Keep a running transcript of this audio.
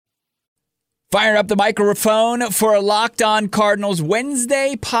Fire up the microphone for a Locked On Cardinals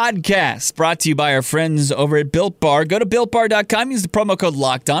Wednesday podcast, brought to you by our friends over at Built Bar. Go to BuiltBar.com, use the promo code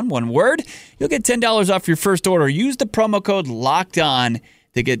LOCKEDON, one word. You'll get $10 off your first order. Use the promo code LOCKEDON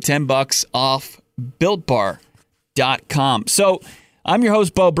to get $10 off BuiltBar.com. So, I'm your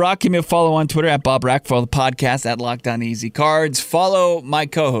host, Bo Brock. Give me a follow on Twitter at Bob Brack. Follow the podcast at Locked On Easy Cards. Follow my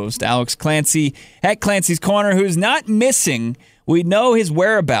co-host, Alex Clancy, at Clancy's Corner, who's not missing. We know his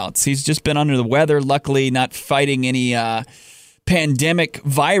whereabouts. He's just been under the weather, luckily not fighting any pandemic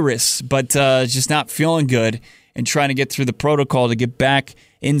virus, but just not feeling good and trying to get through the protocol to get back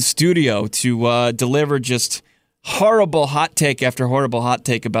in studio to deliver just horrible hot take after horrible hot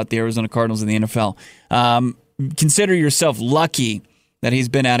take about the Arizona Cardinals and the NFL. Consider yourself lucky that he's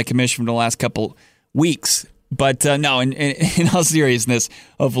been out of commission for the last couple weeks. But no, in all seriousness,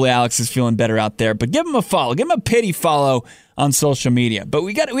 hopefully Alex is feeling better out there. But give him a follow. Give him a pity follow on social media. But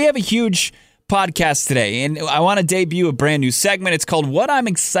we have a huge podcast today, and I want to debut a brand new segment. It's called What I'm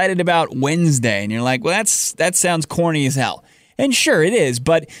Excited About Wednesday. And you're like, well, that sounds corny as hell. And sure, it is.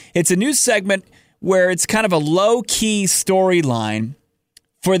 But it's a new segment where it's kind of a low-key storyline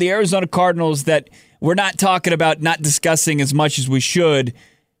for the Arizona Cardinals that we're not talking about, not discussing as much as we should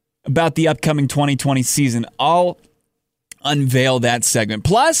about the upcoming 2020 season. I'll unveil that segment.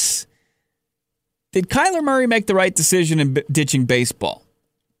 Plus, did Kyler Murray make the right decision in ditching baseball?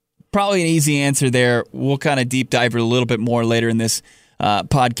 Probably an easy answer there. We'll kind of deep dive it a little bit more later in this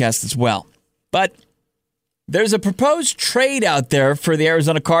podcast as well. But there's a proposed trade out there for the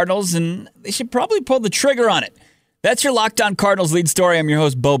Arizona Cardinals, and they should probably pull the trigger on it. That's your Locked On Cardinals lead story. I'm your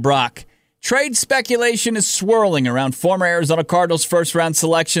host, Bo Brock. Trade speculation is swirling around former Arizona Cardinals first-round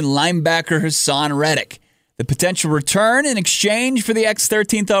selection linebacker Haason Reddick. The potential return in exchange for the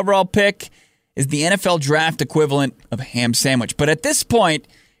ex-13th overall pick is the NFL draft equivalent of a ham sandwich. But at this point,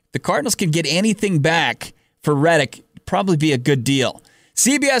 if the Cardinals can get anything back for Reddick, it'd probably be a good deal.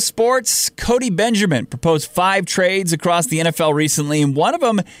 CBS Sports' Cody Benjamin proposed 5 trades across the NFL recently, and one of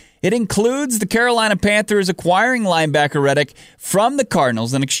them, it includes the Carolina Panthers acquiring linebacker Reddick from the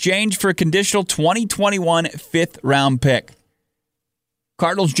Cardinals in exchange for a conditional 2021 fifth-round pick.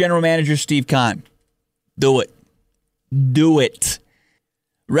 Cardinals general manager Steve Keim. Do it. Do it.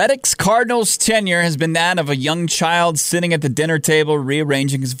 Reddick's Cardinals tenure has been that of a young child sitting at the dinner table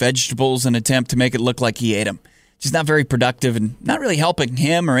rearranging his vegetables in an attempt to make it look like he ate them. Just not very productive and not really helping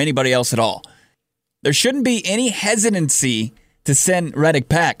him or anybody else at all. There shouldn't be any hesitancy to send Reddick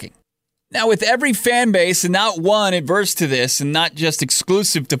packing. Now, with every fan base, and not one adverse to this, and not just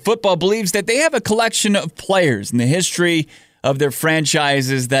exclusive to football, believes that they have a collection of players in the history of their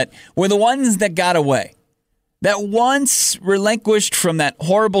franchises that were the ones that got away, that once relinquished from that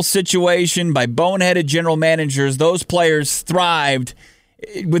horrible situation by boneheaded general managers, those players thrived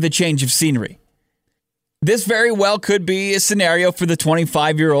with a change of scenery. This very well could be a scenario for the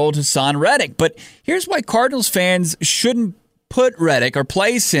 25-year-old Haason Reddick, but here's why Cardinals fans shouldn't put Reddick or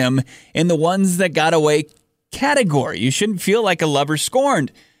place him in the ones that got away category. You shouldn't feel like a lover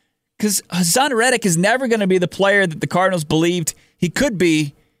scorned, because Haason Reddick is never going to be the player that the Cardinals believed he could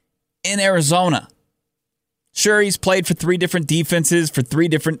be in Arizona. Sure, he's played for 3 different defenses, for 3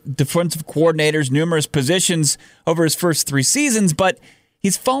 different defensive coordinators, numerous positions over his first 3 seasons, but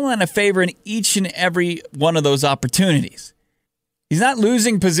he's fallen out of favor in each and every one of those opportunities. He's not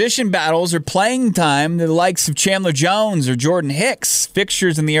losing position battles or playing time to the likes of Chandler Jones or Jordan Hicks,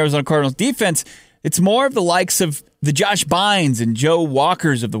 fixtures in the Arizona Cardinals defense. It's more of the likes of the Josh Bynes and Joe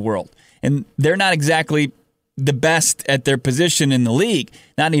Walkers of the world. And they're not exactly the best at their position in the league,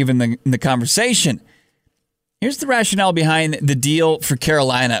 not even in the conversation. Here's the rationale behind the deal for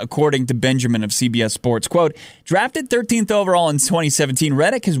Carolina, according to Benjamin of CBS Sports. Quote, drafted 13th overall in 2017,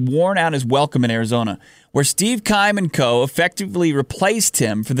 Reddick has worn out his welcome in Arizona, where Steve Keim and co. effectively replaced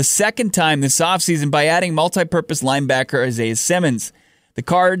him for the second time this offseason by adding multi-purpose linebacker Isaiah Simmons. The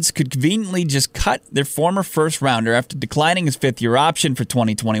Cards could conveniently just cut their former first-rounder after declining his fifth-year option for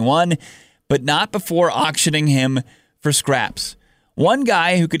 2021, but not before auctioning him for scraps. One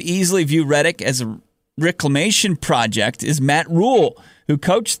guy who could easily view Reddick as a reclamation project is Matt Rule, who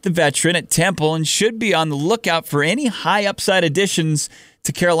coached the veteran at Temple and should be on the lookout for any high upside additions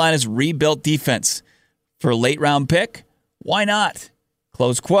to Carolina's rebuilt defense. For a late-round pick, why not?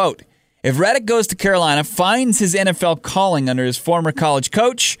 Close quote. If Reddick goes to Carolina, finds his NFL calling under his former college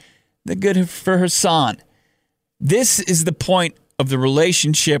coach, then good for Haason. This is the point of the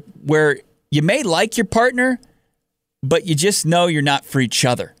relationship where you may like your partner, but you just know you're not for each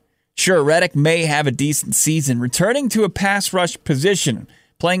other. Sure, Reddick may have a decent season, returning to a pass rush position,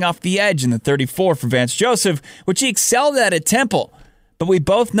 playing off the edge in the 34 for Vance Joseph, which he excelled at Temple. But we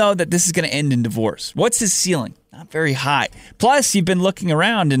both know that this is going to end in divorce. What's his ceiling? Not very high. Plus, you've been looking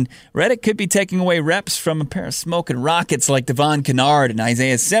around, and Reddick could be taking away reps from a pair of smoking rockets like Devon Kennard and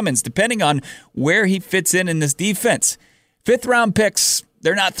Isaiah Simmons, depending on where he fits in this defense. Fifth-round picks,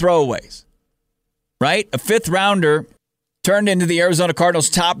 they're not throwaways, right? A fifth-rounder turned into the Arizona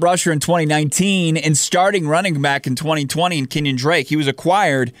Cardinals' top rusher in 2019 and starting running back in 2020 in Kenyon Drake. He was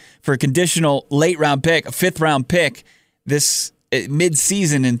acquired for a conditional late-round pick, a fifth-round pick, this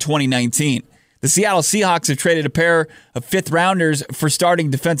mid-season in 2019. The Seattle Seahawks have traded a pair of fifth-rounders for starting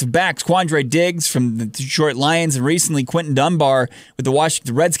defensive backs, Quandre Diggs from the Detroit Lions and recently Quentin Dunbar with the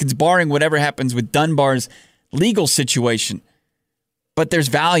Washington Redskins, barring whatever happens with Dunbar's legal situation. But there's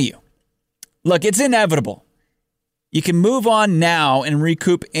value. Look, it's inevitable. You can move on now and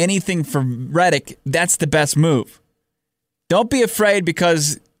recoup anything from Reddick. That's the best move. Don't be afraid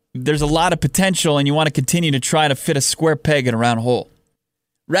because there's a lot of potential and you want to continue to try to fit a square peg in a round hole.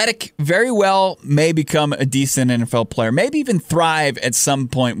 Reddick very well may become a decent NFL player, maybe even thrive at some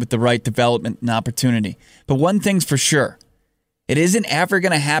point with the right development and opportunity. But one thing's for sure, it isn't ever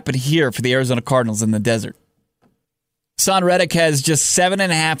going to happen here for the Arizona Cardinals in the desert. Haason Reddick has just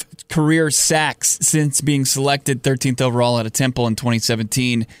 7.5 career sacks since being selected 13th overall out of Temple in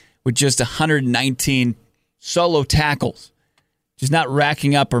 2017 with just 119 solo tackles. Just not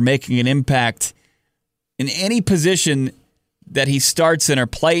racking up or making an impact in any position that he starts in or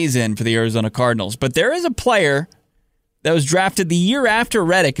plays in for the Arizona Cardinals. But there is a player that was drafted the year after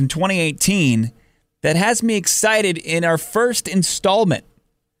Reddick in 2018 that has me excited in our first installment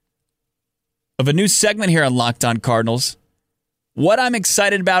of a new segment here on Locked On Cardinals. What I'm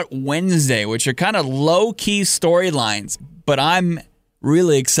excited about Wednesday, which are kind of low-key storylines, but I'm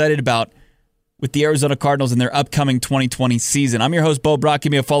really excited about with the Arizona Cardinals in their upcoming 2020 season. I'm your host, Bo Brock.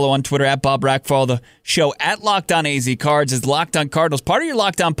 Give me a follow on Twitter at Bob Brack. Follow the show at Locked On AZ Cards. Is Locked On Cardinals part of your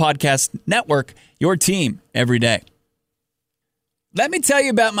Locked On Podcast Network, your team every day. Let me tell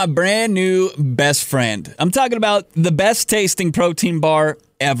you about my brand new best friend. I'm talking about the best tasting protein bar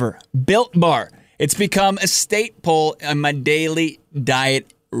ever, Built Bar. It's become a staple on my daily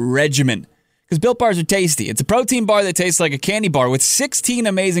diet regimen because Built Bars are tasty. It's a protein bar that tastes like a candy bar with 16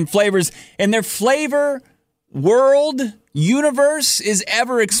 amazing flavors, and their flavor world universe is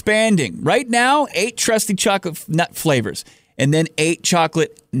ever expanding. Right now, 8 trusty chocolate nut flavors, and then 8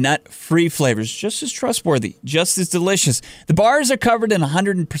 chocolate nut-free flavors. Just as trustworthy, just as delicious. The bars are covered in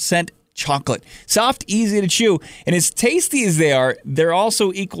 100% chocolate. Soft, easy to chew, and as tasty as they are, they're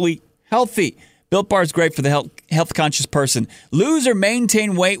also equally healthy. Built Bar is great for the health-conscious person. Lose or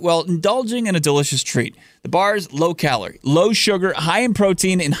maintain weight while indulging in a delicious treat. The bar is low-calorie, low-sugar, high in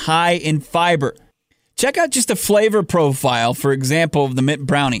protein, and high in fiber. Check out just a flavor profile, for example, of the Mint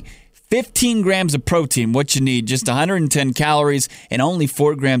Brownie. 15 grams of protein, what you need, just 110 calories, and only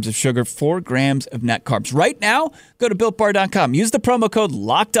 4 grams of sugar, 4 grams of net carbs. Right now, go to BuiltBar.com. Use the promo code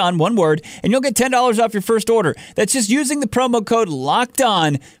LOCKEDON, one word, and you'll get $10 off your first order. That's just using the promo code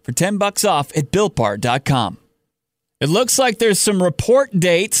LOCKEDON for $10 off at BuiltBar.com. It looks like there's some report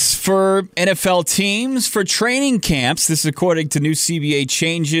dates for NFL teams for training camps. This is according to new CBA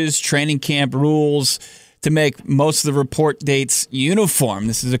changes, training camp rules, to make most of the report dates uniform.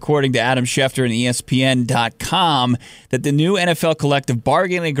 This is according to Adam Schefter and ESPN.com, that the new NFL collective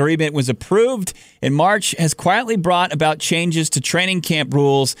bargaining agreement was approved in March, has quietly brought about changes to training camp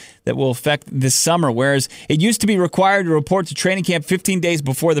rules that will affect this summer. Whereas it used to be required to report to training camp 15 days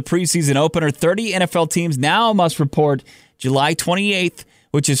before the preseason opener, 30 NFL teams now must report July 28th,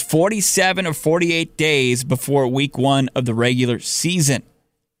 which is 47 or 48 days before week 1 of the regular season.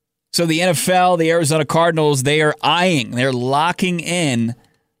 So the NFL, the Arizona Cardinals, they're locking in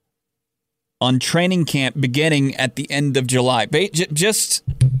on training camp beginning at the end of July. Just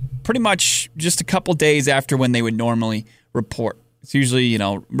pretty much just a couple days after when they would normally report. It's usually,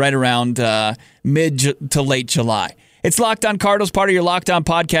 right around mid to late July. It's Locked On Cardinals, part of your Locked On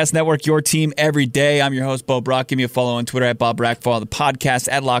Podcast Network, your team every day. I'm your host, Bo Brock. Give me a follow on Twitter at Bob Brack. Follow the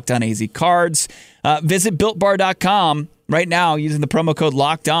podcast at Locked On AZ Cards. Visit BuiltBar.com. Right now, using the promo code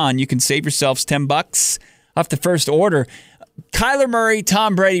Locked On, you can save yourselves $10 off the first order. Kyler Murray,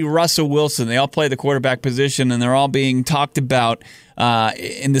 Tom Brady, Russell Wilson, they all play the quarterback position, and they're all being talked about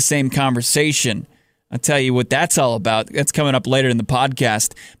in the same conversation. I'll tell you what that's all about. That's coming up later in the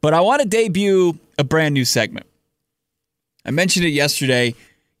podcast. But I want to debut a brand new segment. I mentioned it yesterday.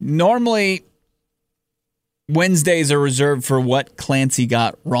 Normally, Wednesdays are reserved for what Clancy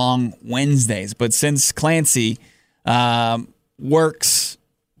got wrong Wednesdays. But since Clancy does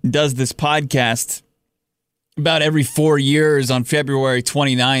this podcast about every 4 years on February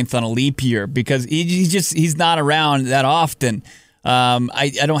 29th on a leap year because he's not around that often.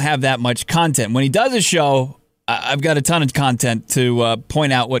 I don't have that much content. When he does a show, I've got a ton of content to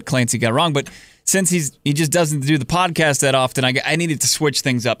point out what Clancy got wrong. But since he just doesn't do the podcast that often, I needed to switch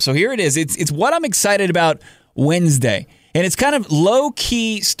things up. So here it is. It's what I'm excited about Wednesday. And it's kind of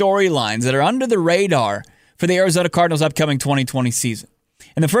low-key storylines that are under the radar for the Arizona Cardinals' upcoming 2020 season.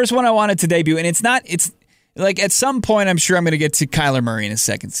 And the first one I wanted to debut, and it's like at some point I'm sure I'm going to get to Kyler Murray in his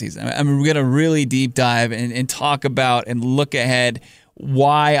second season. I'm going to really deep dive and talk about and look ahead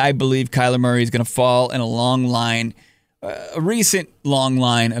why I believe Kyler Murray is going to fall in a long line, a recent long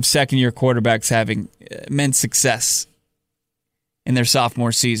line of second-year quarterbacks having immense success in their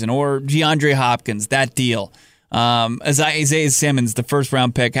sophomore season. Or DeAndre Hopkins, that deal. Isaiah Simmons, the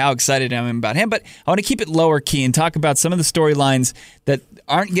first-round pick, how excited I am about him. But I want to keep it lower key and talk about some of the storylines that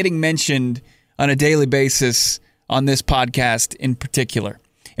aren't getting mentioned on a daily basis on this podcast in particular.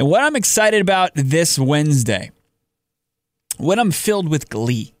 And what I'm excited about this Wednesday, when I'm filled with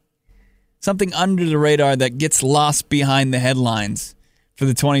glee, something under the radar that gets lost behind the headlines for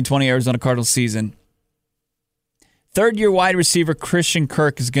the 2020 Arizona Cardinals season. Third-year wide receiver Christian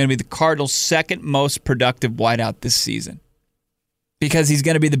Kirk is going to be the Cardinals' second most productive wideout this season because he's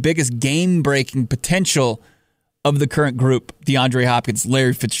going to be the biggest game-breaking potential of the current group, DeAndre Hopkins,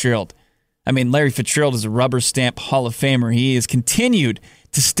 Larry Fitzgerald. I mean, Larry Fitzgerald is a rubber stamp Hall of Famer. He has continued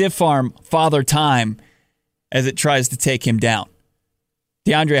to stiff-arm Father Time as it tries to take him down.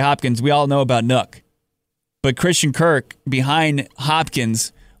 DeAndre Hopkins, we all know about Nook. But Christian Kirk, behind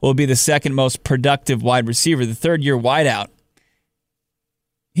Hopkins, will be the second most productive wide receiver, the third-year wideout.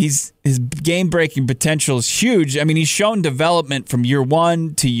 His game-breaking potential is huge. I mean, he's shown development from year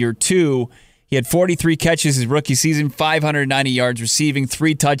one to year two. He had 43 catches his rookie season, 590 yards receiving,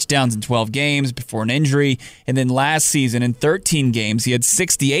 3 touchdowns in 12 games before an injury. And then last season, in 13 games, he had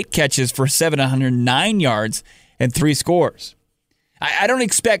 68 catches for 709 yards and 3 scores. I don't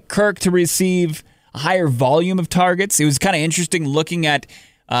expect Kirk to receive a higher volume of targets. It was kind of interesting looking at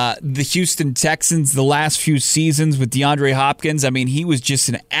the Houston Texans the last few seasons with DeAndre Hopkins. I mean, he was just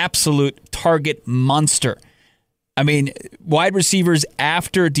an absolute target monster. I mean, wide receivers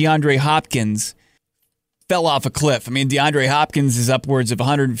after DeAndre Hopkins fell off a cliff. I mean, DeAndre Hopkins is upwards of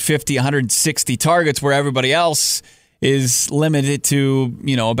 150, 160 targets, where everybody else is limited to,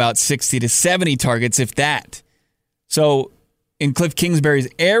 about 60 to 70 targets, if that. So in Cliff Kingsbury's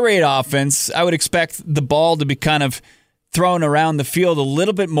air raid offense, I would expect the ball to be kind of thrown around the field a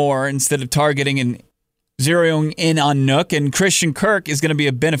little bit more instead of targeting and zeroing in on Nook. And Christian Kirk is going to be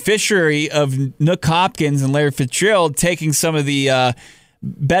a beneficiary of Nook Hopkins and Larry Fitzgerald taking some of the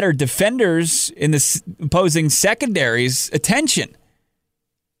better defenders in the opposing secondary's attention.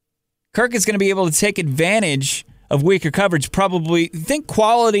 Kirk is going to be able to take advantage of weaker coverage, probably think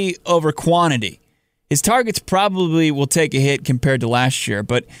quality over quantity. His targets probably will take a hit compared to last year,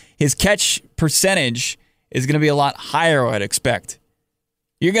 but his catch percentage is going to be a lot higher, I'd expect.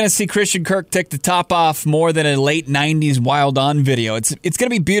 You're going to see Christian Kirk take the top off more than a late 90s Wild On video. It's going to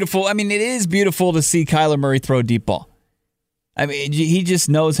be beautiful. I mean, it is beautiful to see Kyler Murray throw a deep ball. I mean, he just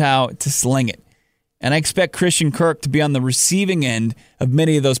knows how to sling it. And I expect Christian Kirk to be on the receiving end of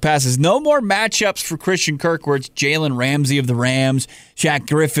many of those passes. No more matchups for Christian Kirk where it's Jalen Ramsey of the Rams, Shaq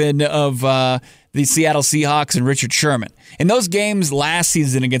Griffin of the Seattle Seahawks, and Richard Sherman. In those games last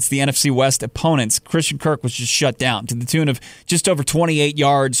season against the NFC West opponents, Christian Kirk was just shut down to the tune of just over 28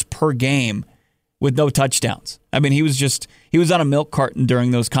 yards per game with no touchdowns. I mean, he was on a milk carton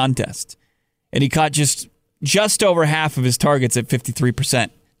during those contests. And he caught just over half of his targets at 53%.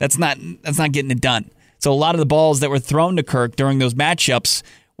 That's not getting it done. So a lot of the balls that were thrown to Kirk during those matchups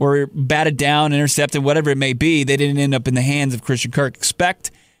were batted down, intercepted, whatever it may be. They didn't end up in the hands of Christian Kirk. Expect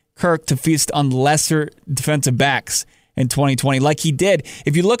Kirk to feast on lesser defensive backs in 2020, like he did.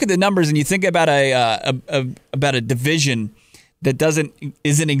 If you look at the numbers and you think about a division that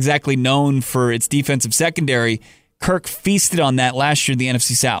isn't exactly known for its defensive secondary, Kirk feasted on that last year in the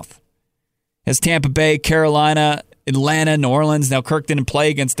NFC South. As Tampa Bay, Carolina, Atlanta, New Orleans. Now Kirk didn't play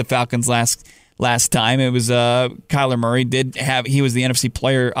against the Falcons last time. It was Kyler Murray he was the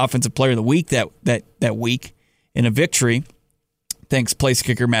NFC offensive player of the week that week in a victory. Thanks, place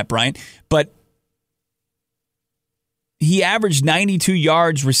kicker Matt Bryant. But he averaged 92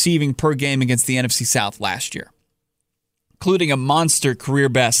 yards receiving per game against the NFC South last year, including a monster career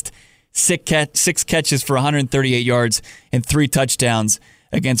best 6 catches for 138 yards and 3 touchdowns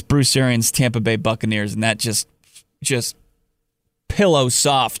against Bruce Arians' Tampa Bay Buccaneers, and that just pillow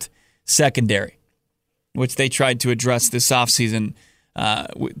soft secondary, which they tried to address this offseason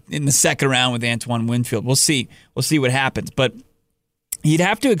in the second round with Antoine Winfield. We'll see what happens, but you'd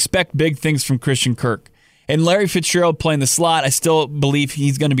have to expect big things from Christian Kirk. And Larry Fitzgerald playing the slot, I still believe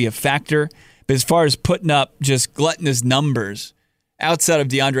he's going to be a factor. But as far as putting up just gluttonous numbers, outside of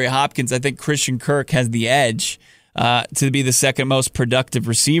DeAndre Hopkins, I think Christian Kirk has the edge to be the second most productive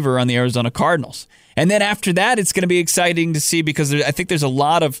receiver on the Arizona Cardinals. And then after that, it's going to be exciting to see because I think there's a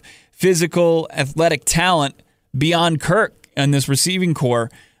lot of physical, athletic talent beyond Kirk in this receiving core.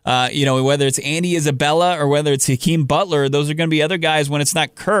 Whether it's Andy Isabella or whether it's Hakeem Butler, those are going to be other guys when it's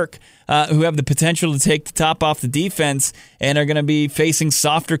not Kirk who have the potential to take the top off the defense and are going to be facing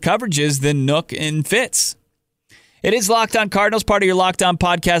softer coverages than Nook and Fitz. It is Locked On Cardinals, part of your Locked On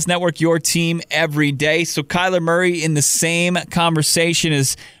Podcast Network, your team every day. So Kyler Murray in the same conversation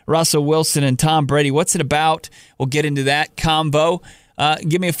as Russell Wilson and Tom Brady. What's it about? We'll get into that combo.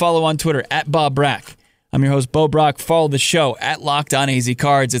 Give me a follow on Twitter, @BobBrack. I'm your host, Bo Brock. Follow the show at Locked On AZ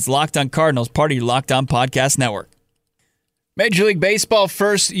Cards. It's Locked On Cardinals, part of your Locked On Podcast Network. Major League Baseball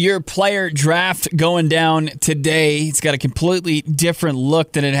first-year player draft going down today. It's got a completely different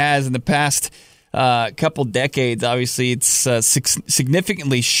look than it has in the past couple decades. Obviously, it's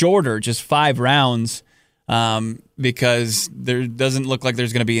significantly shorter, just 5 rounds, because there doesn't look like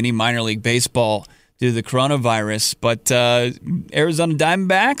there's going to be any minor league baseball due to the coronavirus. But Arizona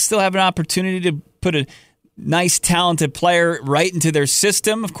Diamondbacks still have an opportunity to put a nice, talented player right into their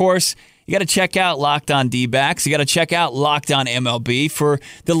system. Of course, you got to check out Locked On D-Backs. You got to check out Locked On MLB for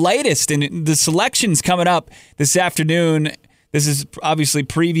the latest. And the selections coming up this afternoon. This is obviously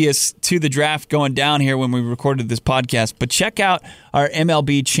previous to the draft going down here when we recorded this podcast. But check out our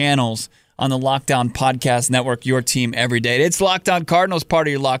MLB channels on the Locked On Podcast Network, your team every day. It's Locked On Cardinals, part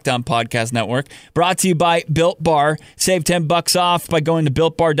of your Locked On Podcast Network. Brought to you by Built Bar. Save $10 off by going to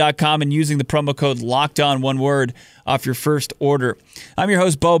BuiltBar.com and using the promo code LOCKEDON, one word, off your first order. I'm your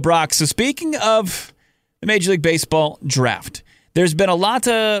host, Bo Brock. So speaking of the Major League Baseball draft, there's been a lot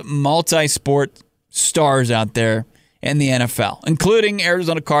of multi-sport stars out there in the NFL, including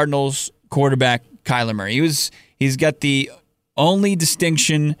Arizona Cardinals quarterback Kyler Murray. He's got the only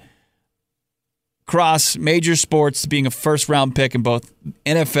distinction across major sports being a first-round pick in both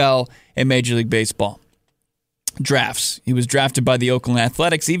NFL and Major League Baseball drafts. He was drafted by the Oakland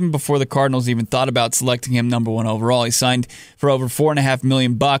Athletics even before the Cardinals even thought about selecting him number 1 overall. He signed for over $4.5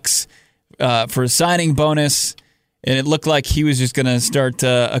 million for a signing bonus, and it looked like he was just going to start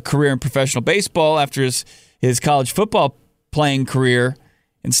a career in professional baseball after his college football playing career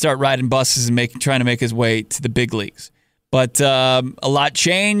and start riding buses and trying to make his way to the big leagues. But a lot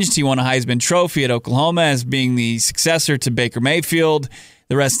changed. He won a Heisman Trophy at Oklahoma as being the successor to Baker Mayfield.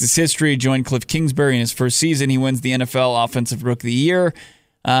 The rest is history. He joined Cliff Kingsbury in his first season. He wins the NFL Offensive Rookie of the Year.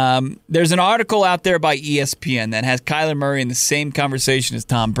 There's an article out there by ESPN that has Kyler Murray in the same conversation as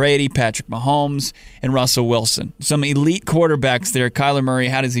Tom Brady, Patrick Mahomes, and Russell Wilson. Some elite quarterbacks there. Kyler Murray,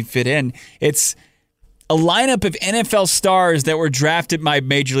 how does he fit in? It's a lineup of NFL stars that were drafted by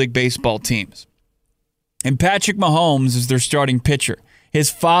Major League Baseball teams. And Patrick Mahomes is their starting pitcher.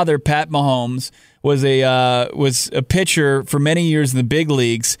 His father, Pat Mahomes, was a pitcher for many years in the big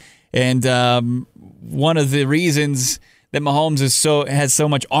leagues, and one of the reasons that Mahomes has so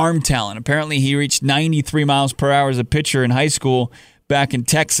much arm talent. Apparently, he reached 93 miles per hour as a pitcher in high school back in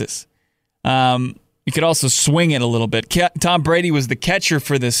Texas. He could also swing it a little bit. Tom Brady was the catcher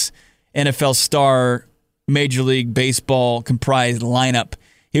for this NFL star Major League Baseball comprised lineup.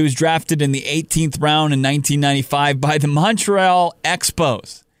 He was drafted in the 18th round in 1995 by the Montreal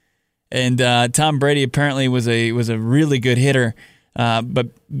Expos. And Tom Brady apparently was a really good hitter, but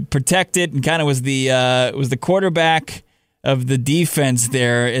protected and kind of was the quarterback of the defense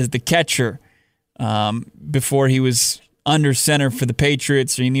there as the catcher before he was under center for the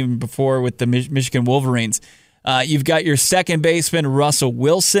Patriots, or even before with the Michigan Wolverines. You've got your second baseman, Russell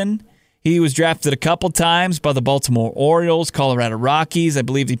Wilson. He was drafted a couple times by the Baltimore Orioles, Colorado Rockies. I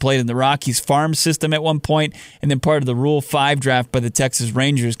believe he played in the Rockies farm system at one point, and then part of the Rule 5 draft by the Texas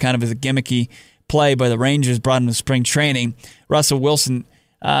Rangers, kind of as a gimmicky play by the Rangers, brought him to spring training. Russell Wilson,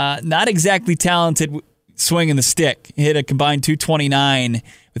 not exactly talented swinging the stick. He hit a combined .229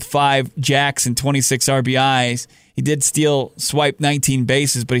 with 5 jacks and 26 RBIs. He did swipe 19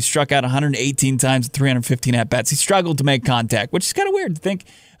 bases, but he struck out 118 times at 315 at-bats. He struggled to make contact, which is kind of weird to think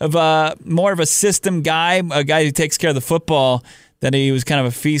of more of a system guy, a guy who takes care of the football, that he was kind of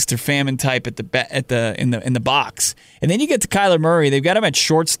a feast or famine type in the box. And then you get to Kyler Murray. They've got him at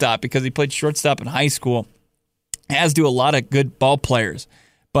shortstop because he played shortstop in high school, as do a lot of good ball players.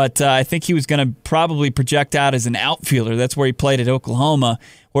 But I think he was going to probably project out as an outfielder. That's where he played at Oklahoma,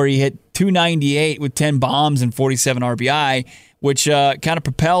 where he hit .298 with 10 bombs and 47 RBI, which kind of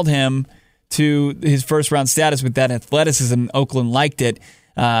propelled him to his first-round status with that athleticism. Oakland liked it.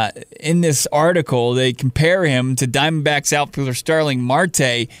 in this article, they compare him to Diamondbacks outfielder Starling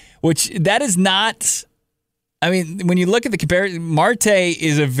Marte, which that is not. I mean, when you look at the comparison, Marte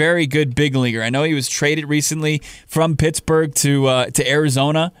is a very good big leaguer. I know he was traded recently from Pittsburgh to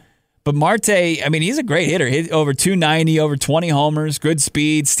Arizona. But Marte, I mean, he's a great hitter. Hit over 290, over 20 homers, good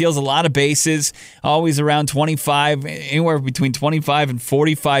speed, steals a lot of bases, always around 25, anywhere between 25 and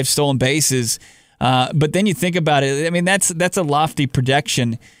 45 stolen bases. But then you think about it, I mean, that's a lofty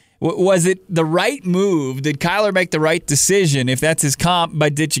projection. Was it the right move? Did Kyler make the right decision if that's his comp by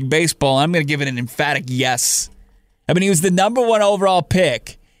ditching baseball? I'm going to give it an emphatic yes. I mean, he was the number 1 overall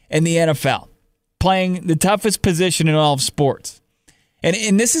pick in the NFL, playing the toughest position in all of sports.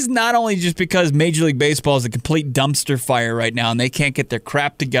 And this is not only just because Major League Baseball is a complete dumpster fire right now and they can't get their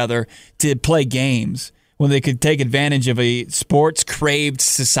crap together to play games when they could take advantage of a sports-craved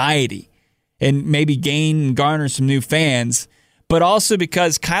society and maybe gain and garner some new fans, but also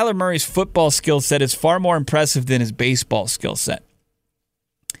because Kyler Murray's football skill set is far more impressive than his baseball skill set.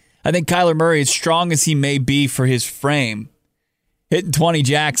 I think Kyler Murray, as strong as he may be for his frame, hitting 20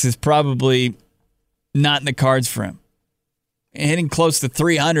 jacks is probably not in the cards for him. Hitting close to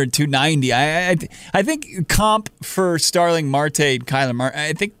 300, 290. I think comp for Starling Marte and Kyler Marte,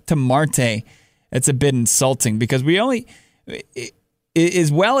 I think to Marte, it's a bit insulting because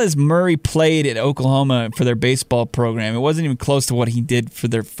as well as Murray played at Oklahoma for their baseball program, it wasn't even close to what he did for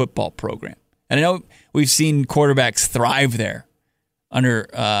their football program. And I know we've seen quarterbacks thrive there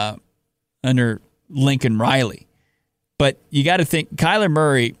under Lincoln Riley. But you got to think Kyler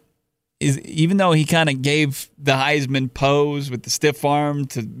Murray, even though he kind of gave the Heisman pose with the stiff arm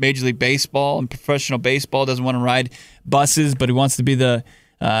to Major League Baseball and professional baseball, doesn't want to ride buses, but he wants to be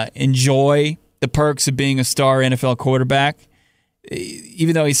enjoy the perks of being a star NFL quarterback.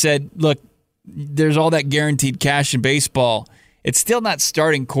 Even though he said, look, there's all that guaranteed cash in baseball, it's still not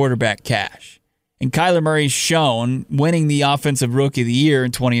starting quarterback cash. And Kyler Murray's shown, winning the Offensive Rookie of the Year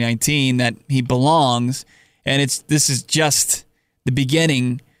in 2019, that he belongs, and this is just the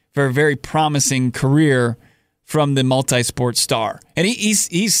beginning for a very promising career from the multi-sport star. And he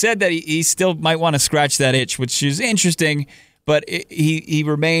said that he still might want to scratch that itch, which is interesting, but he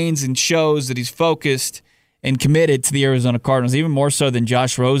remains and shows that he's focused and committed to the Arizona Cardinals, even more so than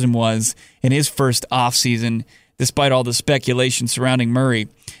Josh Rosen was in his first offseason, despite all the speculation surrounding Murray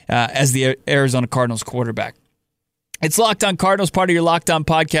as the Arizona Cardinals quarterback. It's Locked On Cardinals, part of your Locked On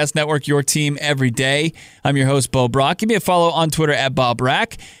Podcast Network, your team every day. I'm your host, Bo Brock. Give me a follow on Twitter at Bob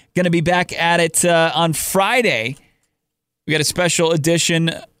Rack. Going to be back at it on Friday. We got a special edition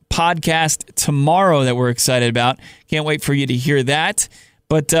podcast tomorrow that we're excited about. Can't wait for you to hear that.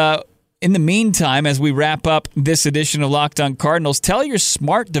 But in the meantime, as we wrap up this edition of Locked On Cardinals, tell your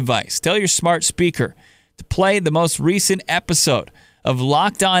smart device, tell your smart speaker to play the most recent episode of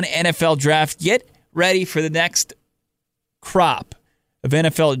Locked On NFL Draft. Get ready for the next crop of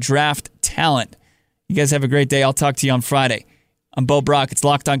NFL draft talent. You guys have a great day. I'll talk to you on Friday. I'm Bo Brock. It's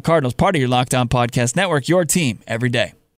Locked On Cardinals, part of your Locked On Podcast Network, your team every day.